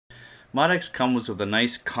MODx comes with a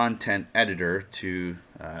nice content editor to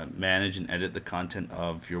manage and edit the content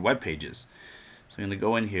of your web pages. So I'm going to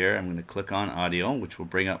go in here, I'm going to click on audio, which will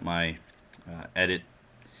bring up my edit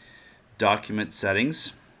document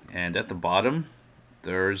settings, and at the bottom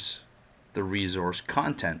there's the resource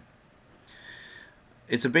content.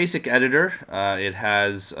 It's a basic editor. It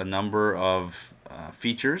has a number of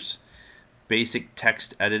features. Basic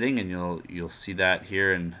text editing, and you'll see that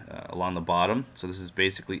here and along the bottom. So this is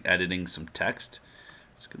basically editing some text.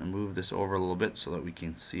 Just going to move this over a little bit so that we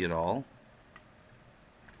can see it all.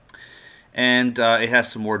 And it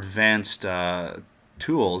has some more advanced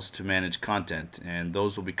tools to manage content, and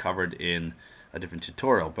those will be covered in a different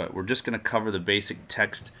tutorial. But we're just going to cover the basic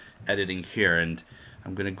text editing here, and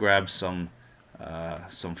I'm going to grab some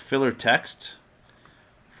filler text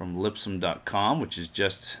from lipsum.com, which is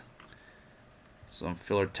just some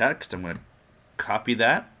filler text. I'm going to copy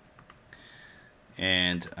that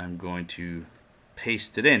and I'm going to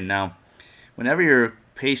paste it in. Now, whenever you're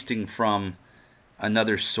pasting from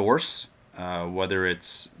another source, whether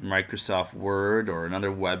it's Microsoft Word or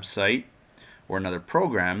another website or another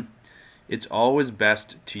program, it's always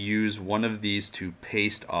best to use one of these two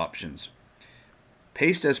paste options.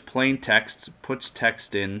 Paste as plain text puts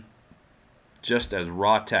text in just as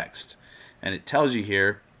raw text, and it tells you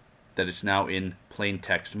here that it's now in plain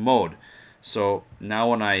text mode. So now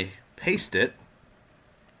when I paste it,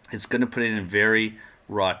 it's going to put it in very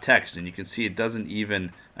raw text, and you can see it doesn't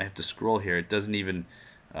even, I have to scroll here, it doesn't even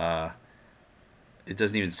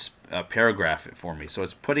paragraph it for me. So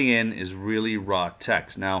it's putting in is really raw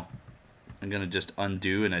text. Now I'm going to just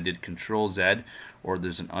undo, and I did Control Z, or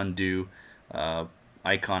there's an undo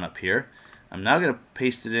icon up here. I'm now going to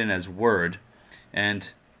paste it in as Word, and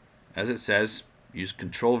as it says, use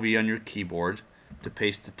Control V on your keyboard to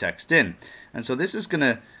paste the text in. And so this is going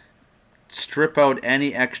to strip out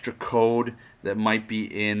any extra code that might be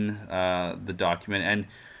in the document. And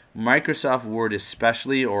Microsoft Word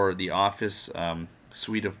especially, or the Office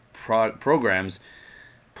suite of programs,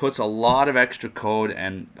 puts a lot of extra code,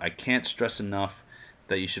 and I can't stress enough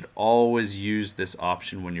that you should always use this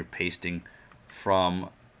option when you're pasting from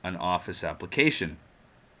an Office application.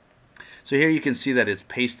 So here you can see that it's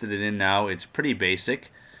pasted it in now. It's pretty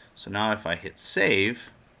basic. So now if I hit save,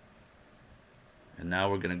 and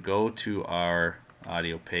now we're going to go to our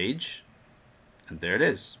audio page, and there it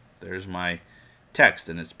is. There's my text,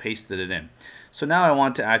 and it's pasted it in. So now I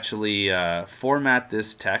want to actually format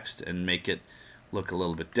this text and make it look a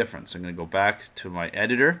little bit different. So I'm going to go back to my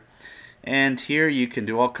editor, and here you can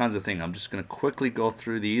do all kinds of things. I'm just going to quickly go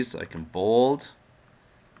through these. I can bold,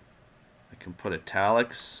 I can put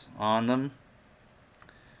italics on them,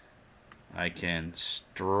 I can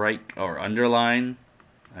strike or underline,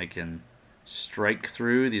 I can strike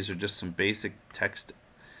through. These are just some basic text.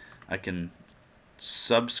 I can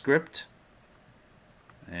subscript,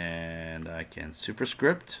 and I can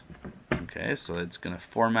superscript. Okay, so it's going to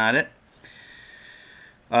format it.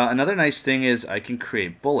 Another nice thing is I can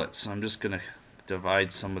create bullets. I'm just going to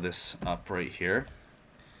divide some of this up right here.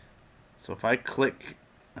 So if I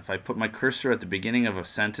put my cursor at the beginning of a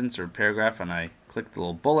sentence or a paragraph and I click the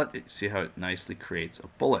little bullet, you see how it nicely creates a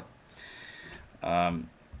bullet. I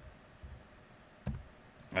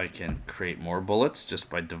can create more bullets just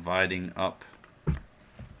by dividing up.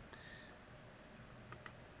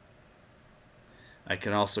 I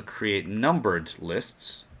can also create numbered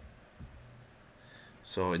lists.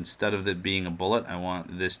 So instead of it being a bullet, I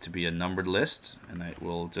want this to be a numbered list, and it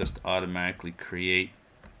will just automatically create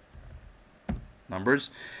numbers.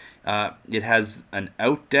 It has an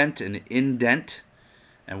outdent and an indent,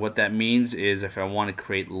 and what that means is if I want to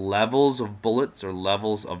create levels of bullets or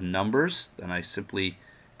levels of numbers, then I simply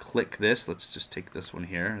click this. Let's just take this one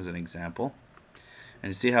here as an example, and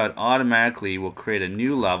you see how it automatically will create a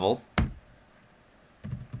new level.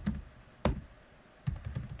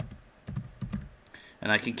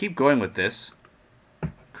 And I can keep going with this,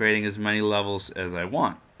 creating as many levels as I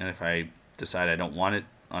want. And if I decide I don't want it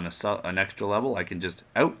on an extra level, I can just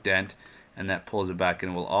outdent, and that pulls it back,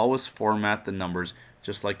 and it will always format the numbers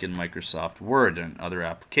just like in Microsoft Word and other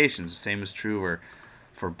applications. The same is true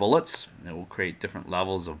for bullets. It will create different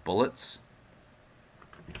levels of bullets.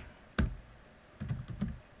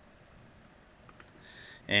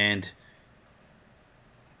 And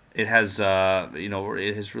it has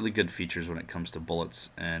it has really good features when it comes to bullets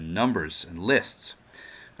and numbers and lists.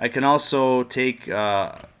 I can also take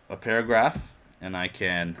a paragraph and I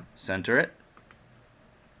can center it,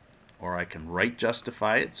 or I can right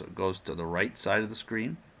justify it so it goes to the right side of the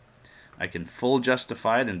screen. I can full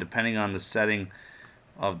justify it, and depending on the setting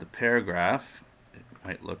of the paragraph, it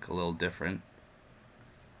might look a little different.